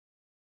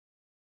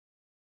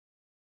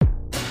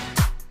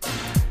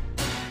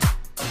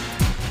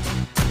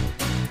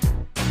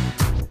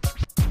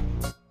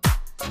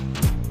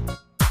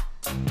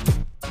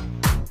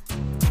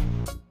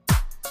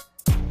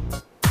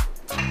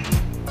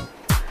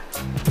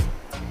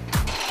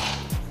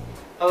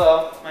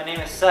Hello, my name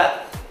is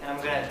Seth, and I'm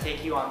going to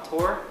take you on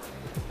tour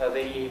of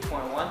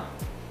 88.1,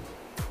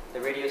 the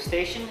radio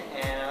station,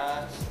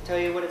 and tell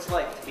you what it's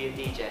like to be a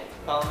DJ.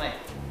 Follow me.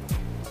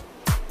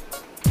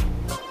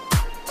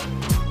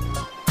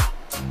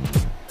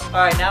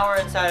 Alright, now we're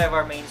inside of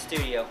our main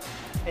studio.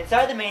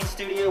 Inside the main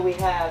studio we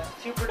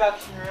have two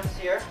production rooms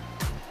here.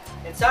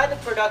 Inside the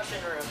production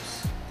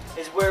rooms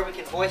is where we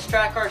can voice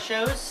track our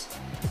shows,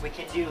 we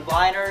can do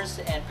liners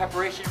and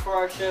preparation for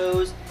our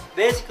shows.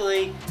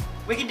 Basically,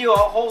 we can do a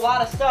whole lot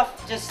of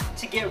stuff just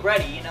to get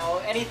ready. You know,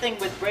 anything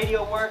with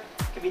radio work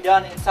can be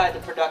done inside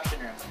the production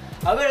room.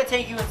 I'm going to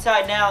take you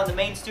inside now in the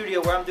main studio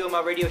where I'm doing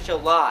my radio show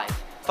live.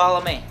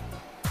 Follow me.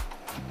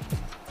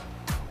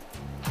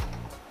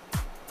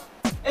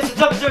 It's a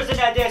Double Thursday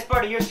Night Dance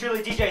Party. Yours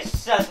truly, DJ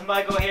Seth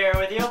Michael here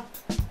with you.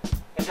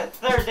 It's a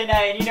Thursday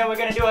night, and you know we're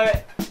going to do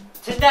it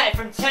tonight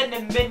from 10 to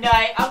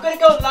midnight. I'm going to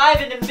go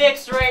live in the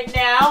mix right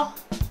now.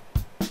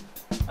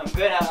 I'm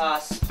gonna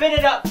spin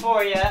it up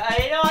for you.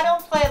 I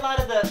don't play a lot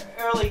of the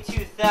early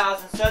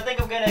 2000s, so I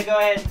think I'm gonna go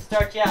ahead and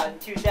start you out in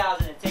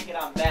 2000 and take it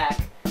on back.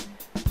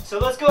 So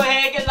let's go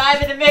ahead and get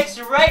live in the mix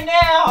right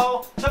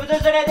now. Double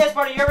Thursday Night Dance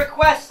Party. Your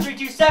request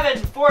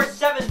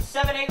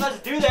 327-4778. Let's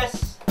do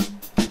this.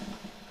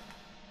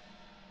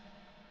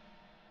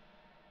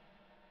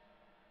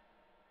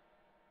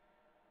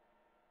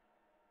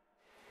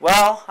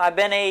 Well, I've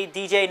been a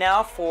DJ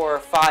now for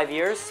 5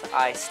 years.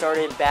 I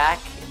started back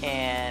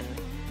in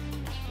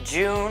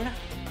June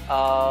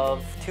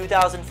of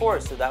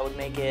 2004, so that would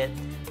make it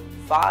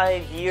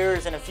 5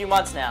 years and a few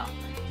months now.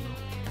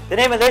 The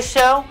name of this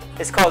show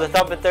is called the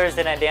Thumpin'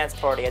 Thursday Night Dance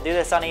Party. I do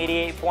this on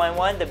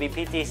 88.1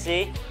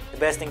 WPTC, the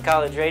best in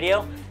college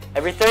radio,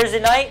 every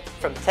Thursday night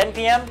from 10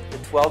 p.m. to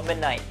 12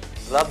 midnight.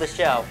 Love the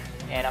show,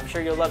 and I'm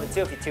sure you'll love it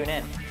too if you tune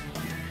in.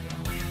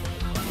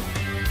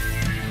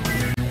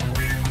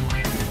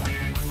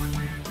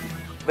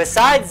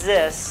 Besides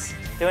this,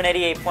 doing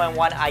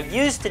 88.1, I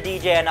used to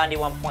DJ at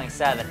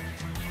 91.7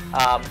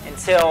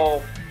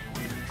 until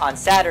on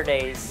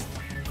Saturdays,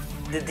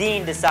 the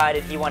dean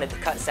decided he wanted to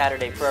cut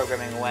Saturday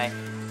programming away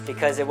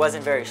because it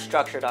wasn't very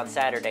structured on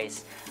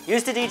Saturdays.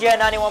 Used to DJ at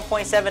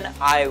 91.7.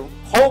 I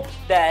hope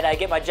that I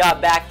get my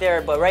job back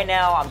there, but right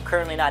now I'm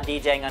currently not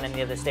DJing on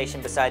any other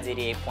station besides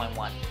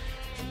 88.1.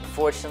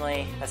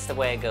 Unfortunately, that's the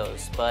way it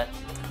goes, but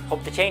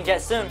hope to change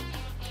that soon.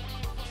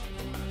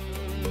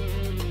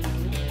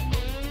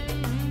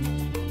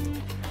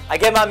 I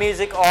get my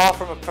music all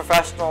from a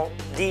professional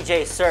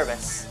DJ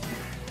service.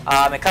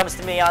 It comes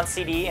to me on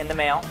CD in the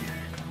mail.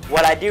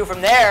 What I do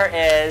from there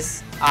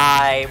is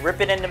I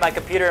rip it into my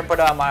computer and put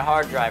it on my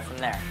hard drive from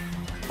there.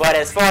 But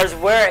as far as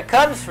where it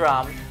comes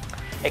from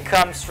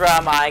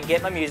I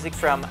get my music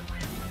from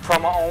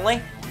Promo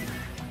Only,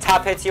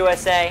 Top Hits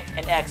USA,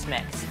 and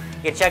X-Mix.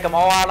 You can check them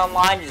all out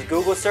online. Just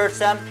Google search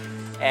them,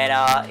 and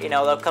you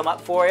know, they'll come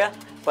up for you.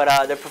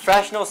 But they're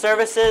professional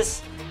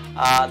services.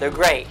 They're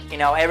great. You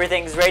know,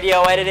 everything's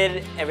radio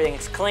edited,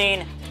 everything's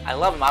clean. I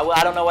love them.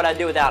 I don't know what I'd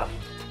do without them.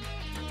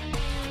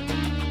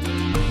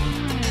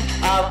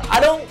 I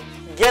don't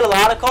get a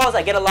lot of calls.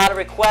 I get a lot of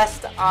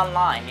requests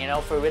online, you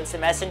know, for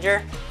Instant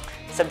Messenger.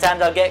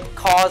 Sometimes I'll get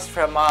calls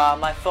from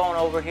my phone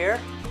over here.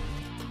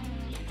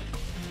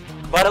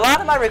 But a lot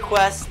of my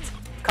requests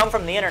come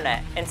from the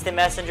internet. Instant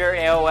Messenger,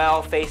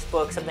 AOL,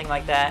 Facebook, something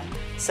like that.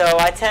 So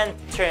I tend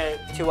to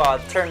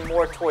turn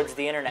more towards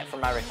the internet for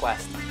my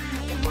requests.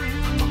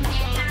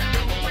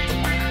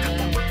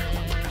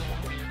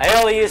 I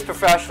only use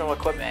professional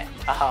equipment.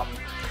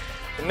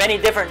 Many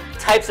different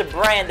types of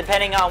brand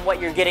depending on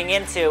what you're getting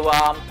into.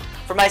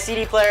 For my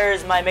CD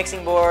players, my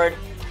mixing board,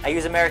 I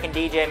use American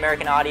DJ,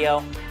 American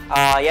Audio.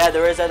 Yeah,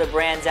 there is other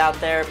brands out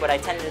there, but I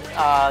tend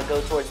to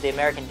go towards the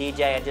American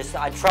DJ.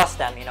 I trust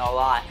them, you know, a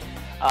lot.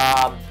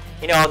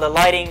 You know, the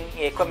lighting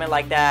equipment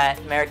like that,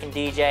 American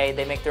DJ,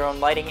 they make their own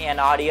lighting and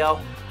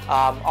audio.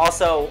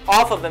 Also,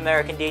 off of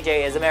American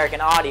DJ is American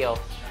Audio.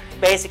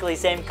 Basically,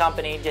 same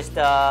company, just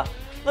a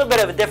little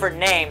bit of a different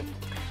name.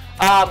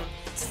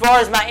 As far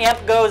as my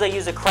amp goes, I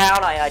use a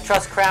Crown. I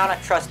trust Crown. I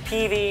trust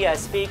PV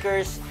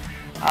speakers.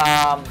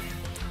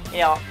 You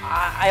know,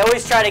 I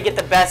always try to get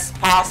the best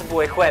possible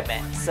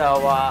equipment.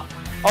 So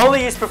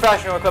only use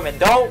professional equipment.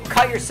 Don't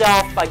cut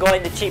yourself by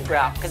going the cheap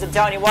route, because I'm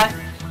telling you what,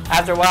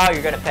 after a while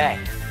you're going to pay.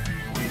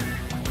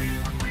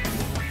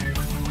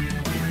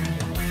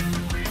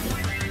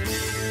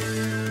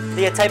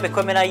 The type of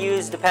equipment I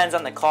use depends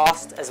on the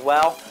cost as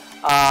well.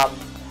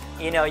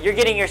 You know, you're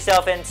getting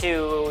yourself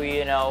into,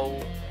 you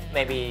know,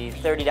 maybe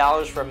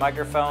 $30 for a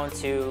microphone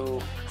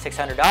to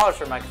 $600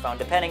 for a microphone,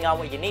 depending on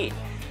what you need.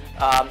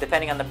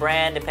 Depending on the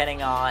brand,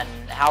 depending on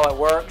how it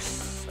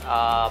works.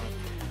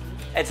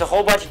 It's a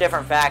whole bunch of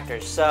different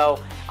factors. So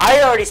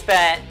I already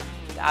spent,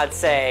 I'd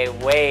say,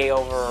 way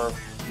over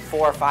 $4,000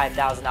 or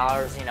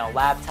 $5,000, you know,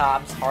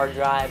 laptops, hard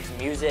drives,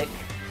 music,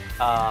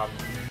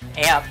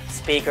 amp,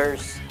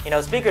 speakers. You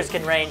know, speakers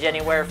can range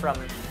anywhere from,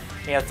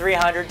 you know,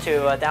 $300 to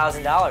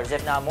 $1,000,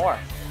 if not more.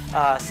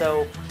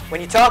 So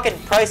when you're talking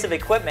price of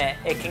equipment,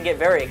 it can get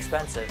very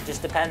expensive.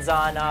 Just depends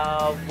on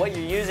what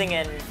you're using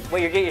and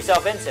what you get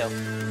yourself into.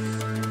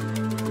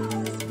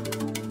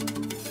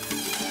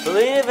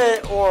 Believe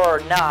it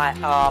or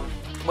not,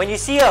 when you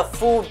see a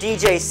full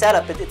DJ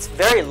setup, it's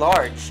very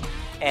large.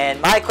 And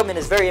my equipment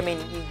is very, I mean,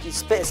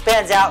 it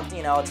spans out,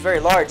 you know, it's very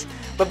large.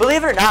 But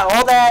believe it or not,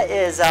 all that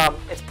is,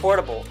 it's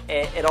portable.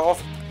 It all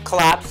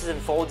collapses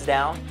and folds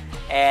down.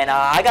 And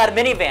I got a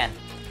minivan.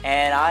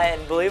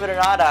 And believe it or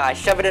not, I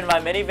shove it in my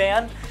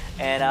minivan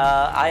and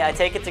I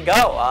take it to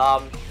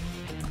go.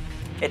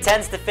 It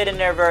tends to fit in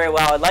there very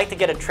well. I'd like to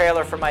get a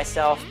trailer for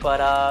myself,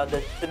 but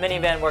the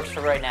minivan works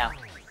for right now.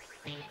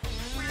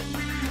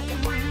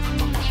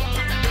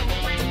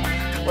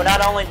 Well,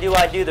 not only do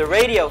I do the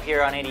radio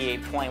here on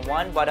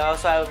 88.1, but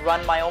also I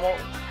run my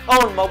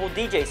own mobile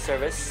DJ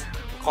service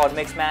called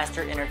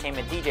MixMaster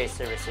Entertainment DJ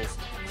Services.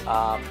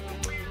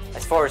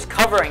 As far as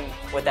covering,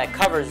 what that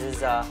covers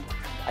is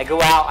I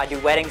go out, I do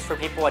weddings for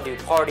people, I do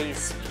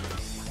parties,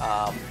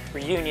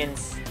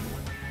 reunions.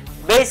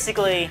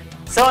 Basically,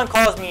 someone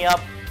calls me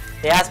up,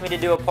 they ask me to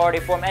do a party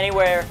for them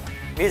anywhere.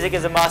 Music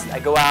is a must. I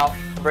go out,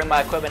 I bring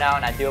my equipment out,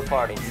 and I do a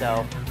party.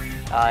 So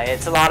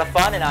it's a lot of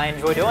fun, and I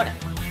enjoy doing it.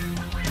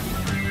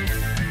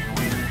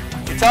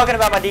 If you're talking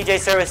about my DJ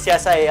service,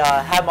 yes, I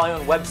have my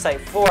own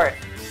website for it.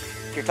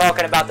 If you're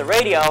talking about the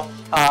radio,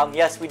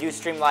 yes, we do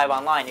stream live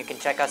online. You can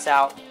check us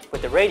out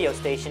with the radio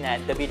station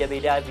at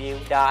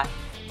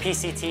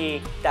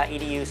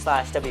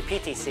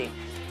www.pct.edu/WPTC.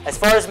 As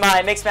far as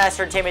my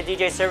MixMaster Entertainment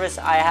DJ service,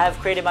 I have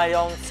created my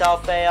own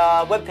self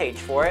a webpage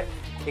for it.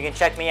 You can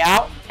check me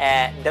out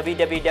at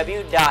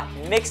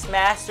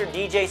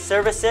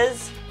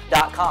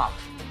www.mixmasterdjservices.com.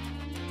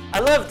 I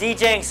love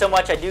DJing so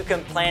much, I do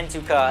plan to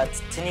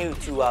continue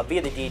to be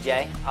the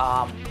DJ.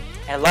 And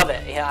I love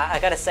it. Yeah, I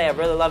gotta say, I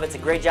really love it. It's a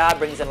great job,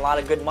 brings in a lot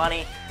of good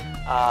money.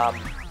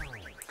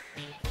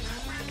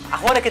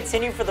 I want to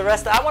continue for the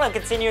rest. I want to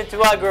continue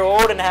until I grow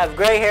old and have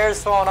gray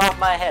hairs falling off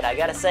my head. I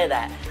gotta say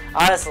that.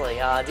 Honestly,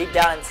 deep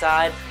down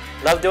inside,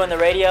 love doing the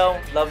radio,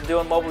 love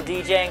doing mobile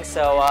DJing.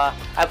 So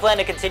I plan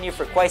to continue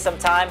for quite some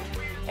time.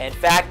 In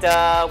fact,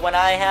 when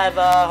I have,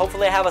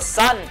 hopefully I have a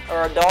son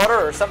or a daughter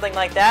or something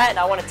like that, and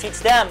I want to teach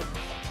them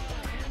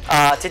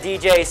to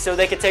DJ so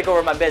they can take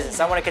over my business.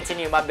 I want to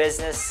continue my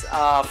business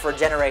for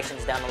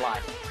generations down the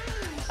line.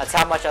 That's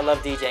how much I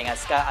love DJing. I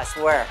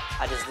swear,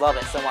 I just love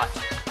it so much.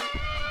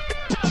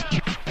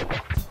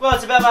 Well,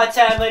 it's about my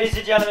time, ladies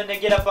and gentlemen, to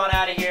get up on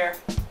out of here.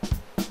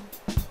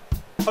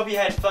 Hope you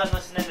had fun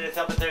listening to this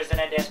Helping Thursday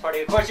Night Dance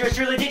Party. Of course, yours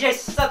truly, DJ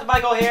Seth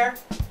Michael here.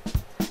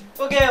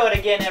 We'll do it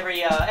again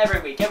every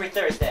week, every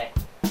Thursday.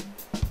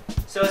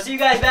 So see you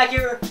guys back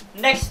here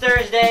next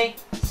Thursday,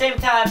 same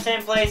time,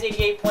 same place,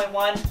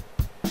 88.1,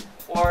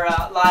 or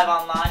live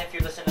online if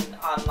you're listening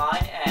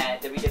online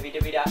at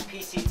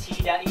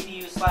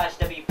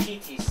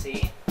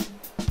www.pct.edu/WPTC.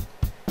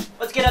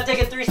 Let's get up, take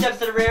it 3 steps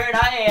to the rear, and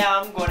I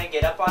am going to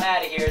get up on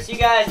out of here. See you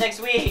guys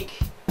next week.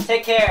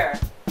 Take care.